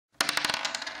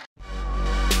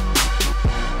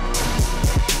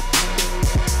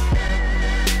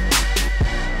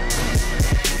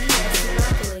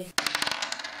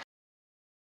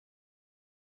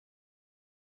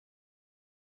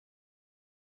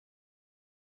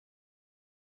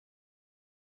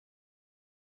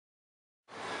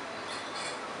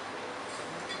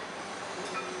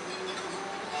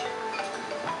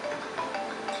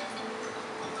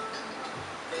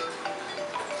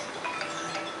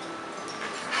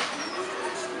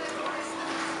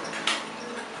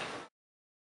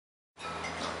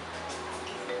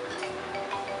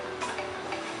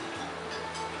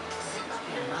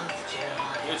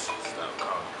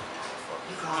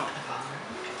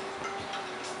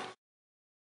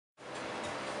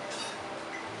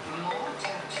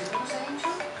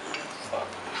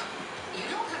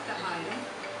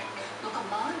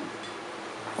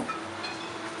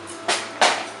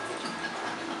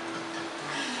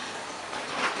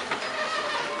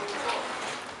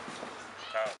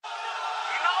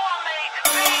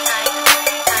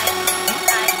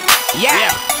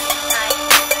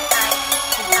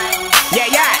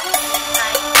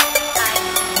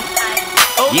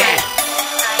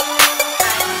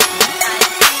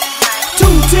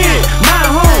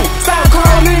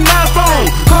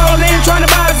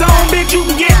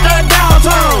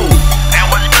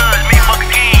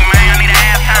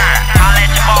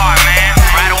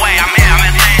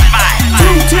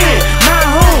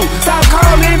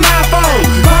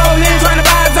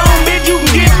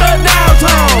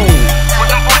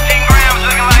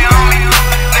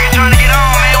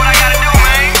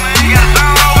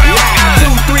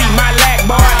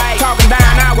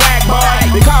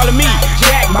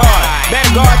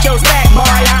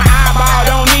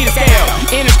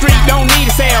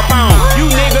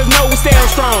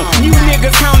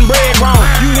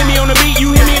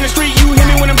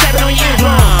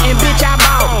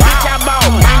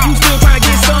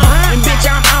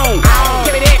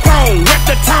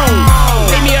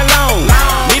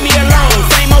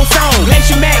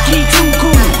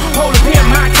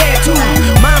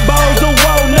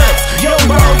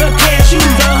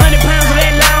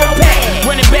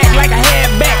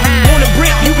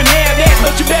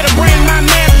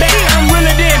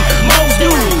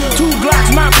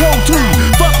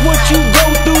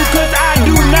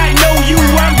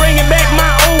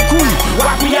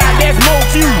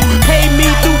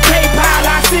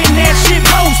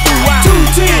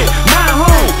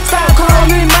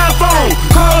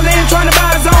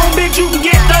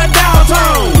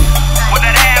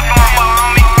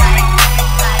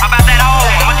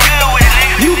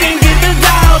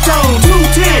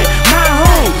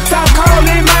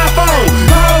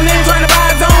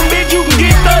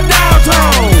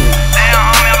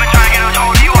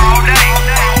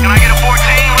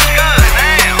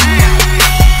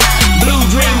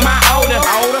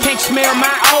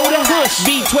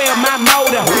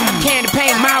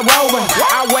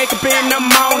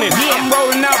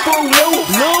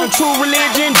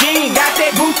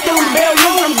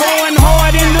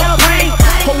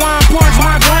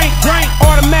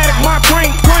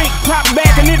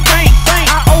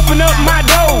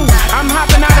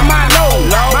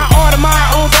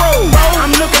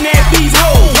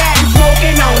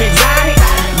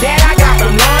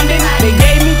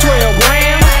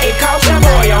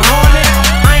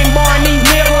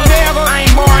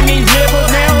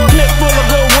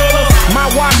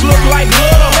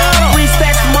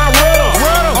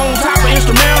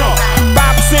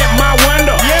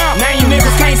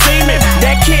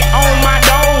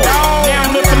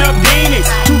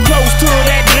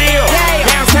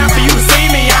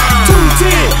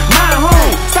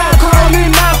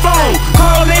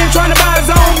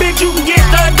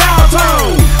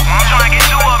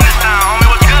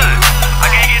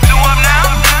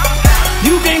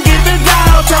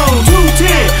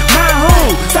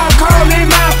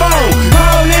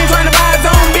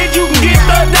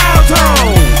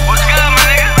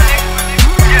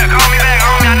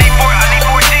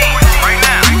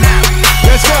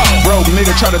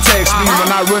try to tax me when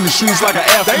I run the streets like an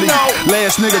athlete.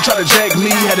 Last nigga try to jack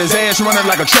me, had his ass running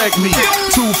like a track meet.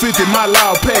 250 my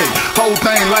loud pack, whole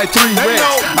thing like 3 racks.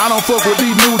 I don't fuck with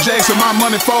these new jacks and my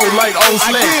money fold like old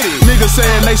slacks. Niggas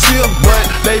saying they silk, but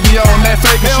they be on that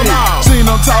fake shit. Seen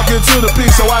them talking to the pig,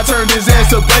 so I turned his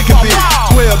ass to bacon bitch.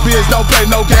 12 bitch, don't play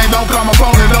no game, don't call my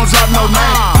phone and don't drop no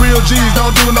name. Real G's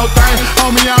don't do no thing,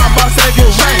 homie I'm about second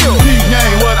chain. Deep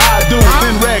game, what I do,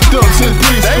 been racked up since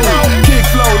preschool. Kick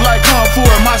flow like Kung Fu,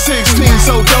 and my 16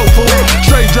 so dope fool.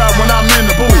 Straight drop when I'm in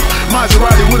the booth,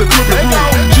 Maserati with a crooked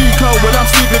roof. G-code, but I'm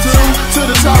sticking to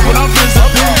the top when I'm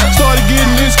physical. Started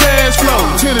getting this cash flow,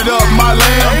 tinted up my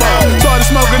Lambo. Started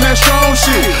smoking that strong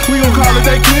shit, we gon' call it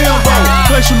that Kimbo.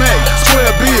 GLACIER MACK,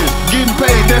 SquareBizness, getting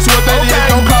paid, that's what that is.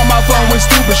 Don't call my phone with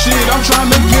stupid shit, I'm trying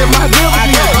to get my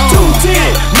dividends.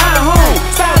 210